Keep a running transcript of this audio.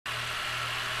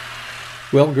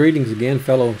Well, greetings again,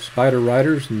 fellow Spyder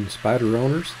riders and Spyder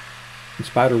owners and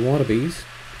Spyder wannabes.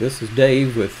 This is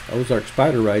Dave with Ozarks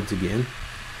Spyder Rides again,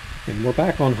 and we're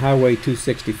back on Highway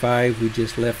 265. We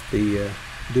just left the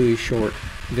Dewey Short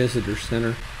Visitor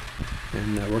Center,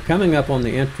 and we're coming up on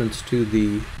the entrance to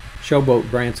the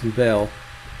Showboat Branson Bell,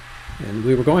 and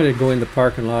we were going to go in the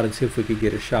parking lot and see if we could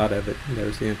get a shot of it.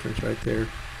 There's the entrance right there.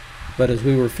 But as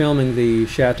we were filming the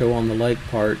Chateau on the Lake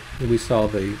part, we saw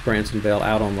the Branson Bell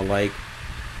out on the lake.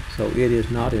 So it is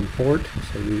not in port,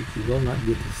 so you will not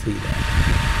get to see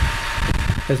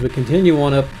that. As we continue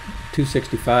on up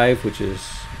 265, which is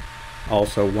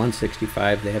also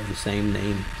 165, they have the same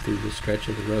name through the stretch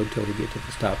of the road till we get to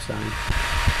the stop sign.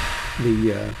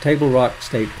 The Table Rock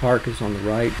State Park is on the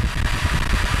right.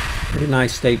 Pretty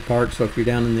nice state park, so if you're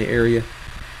down in the area,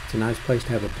 it's a nice place to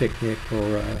have a picnic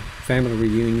or family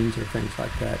reunions or things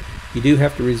like that. You do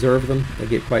have to reserve them. They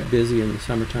get quite busy in the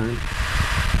summertime.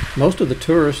 Most of the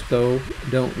tourists, though,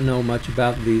 don't know much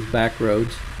about these back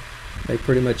roads. They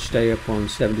pretty much stay up on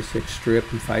 76th Strip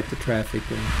and fight the traffic.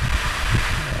 And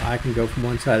I can go from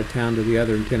one side of town to the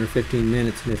other in 10 or 15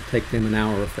 minutes, and it'll take them an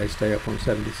hour if they stay up on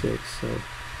 76. So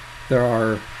there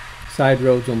are side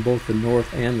roads on both the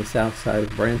north and the south side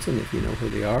of Branson, if you know where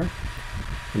they are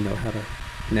and know how to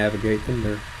navigate them.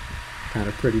 They're kind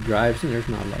of pretty drives, and there's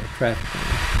not a lot of traffic on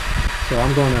them. So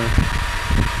I'm going to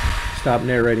stop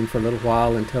narrating for a little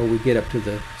while until we get up to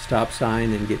the stop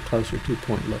sign and get closer to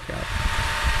Point Lookout.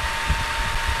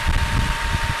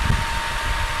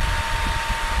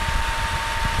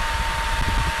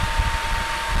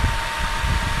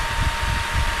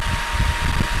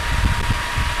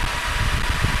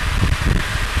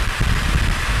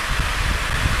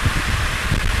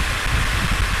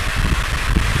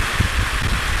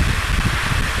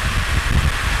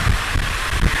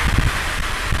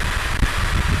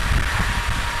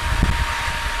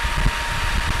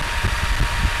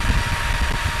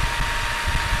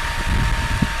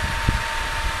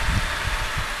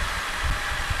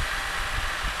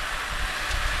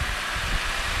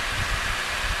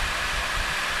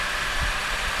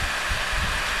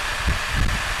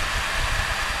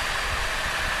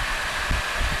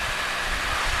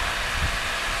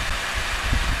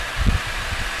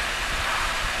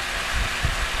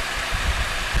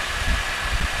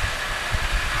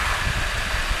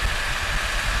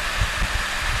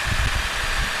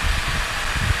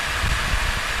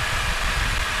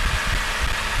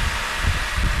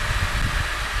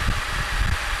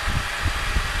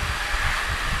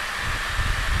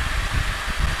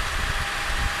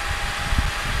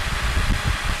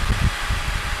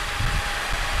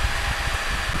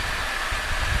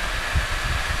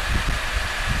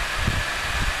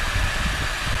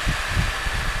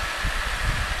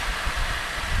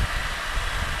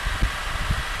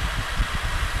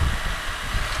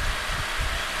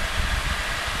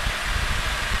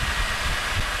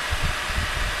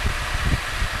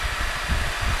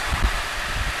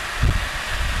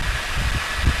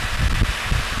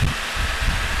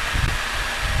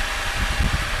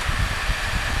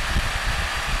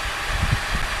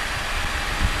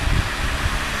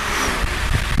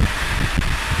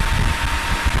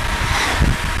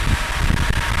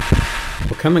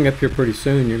 Coming up here pretty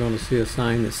soon, you're going to see a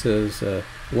sign that says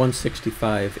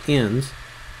 165 ends.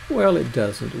 Well, it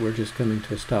doesn't. We're just coming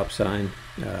to a stop sign.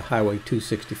 Highway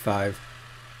 265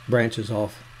 branches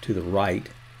off to the right,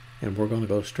 and we're going to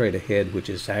go straight ahead, which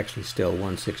is actually still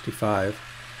 165.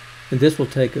 And this will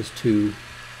take us to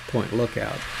Point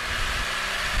Lookout.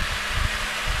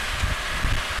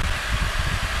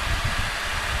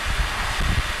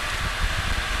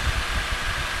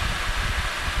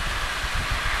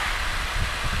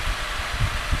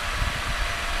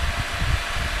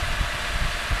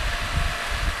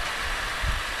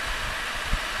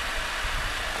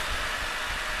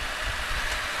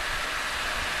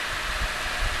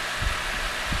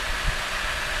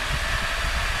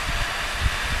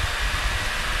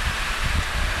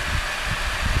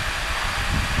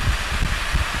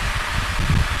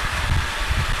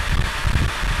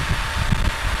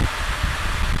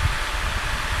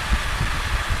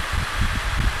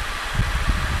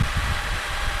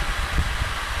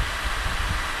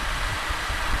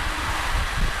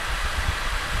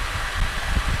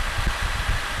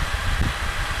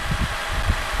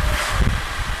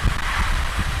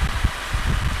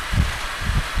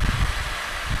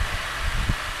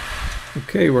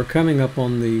 Okay, we're coming up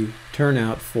on the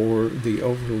turnout for the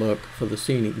overlook for the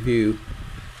scenic view.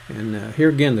 And here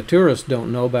again, the tourists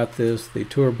don't know about this. The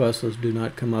tour buses do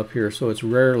not come up here, so it's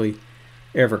rarely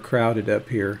ever crowded up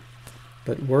here.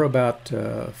 But we're about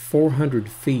 400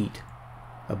 feet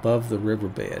above the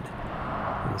riverbed.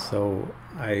 And so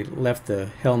I left the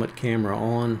helmet camera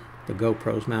on, the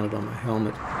GoPro's mounted on my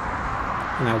helmet,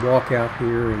 and I walk out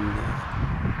here,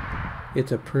 and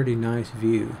it's a pretty nice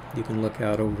view. You can look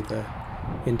out over the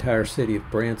entire city of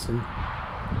Branson.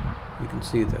 You can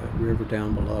see the river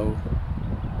down below.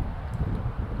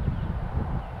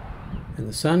 And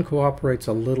the sun cooperates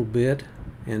a little bit,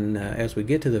 and as we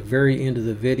get to the very end of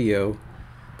the video,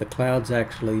 the clouds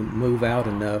actually move out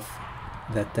enough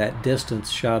that that distance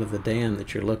shot of the dam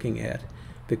that you're looking at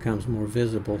becomes more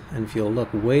visible. And if you'll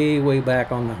look way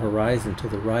back on the horizon to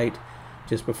the right,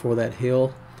 just before that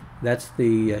hill, that's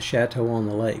the chateau on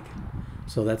the lake.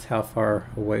 So that's how far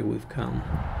away we've come.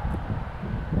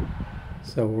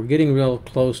 So we're getting real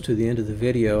close to the end of the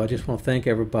video. I just want to thank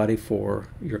everybody for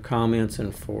your comments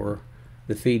and for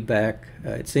the feedback.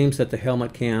 It seems that the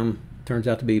helmet cam turns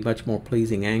out to be a much more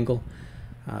pleasing angle.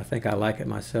 I think I like it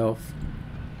myself.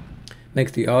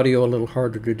 Makes the audio a little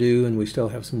harder to do, and we still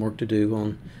have some work to do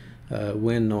on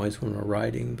wind noise when we're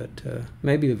riding, but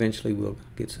maybe eventually we'll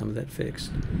get some of that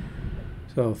fixed.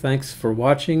 So thanks for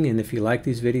watching, and if you like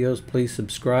these videos, please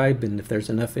subscribe, and if there's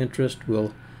enough interest,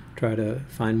 we'll try to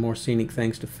find more scenic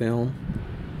things to film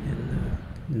and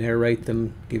narrate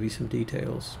them, give you some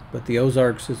details. But the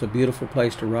Ozarks is a beautiful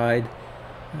place to ride.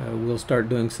 We'll start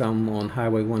doing some on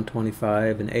Highway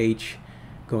 125 and H,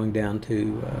 going down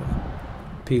to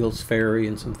Peel's Ferry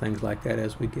and some things like that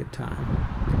as we get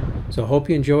time. So hope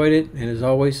you enjoyed it, and as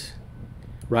always,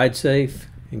 ride safe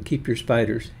and keep your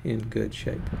Spyders in good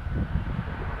shape.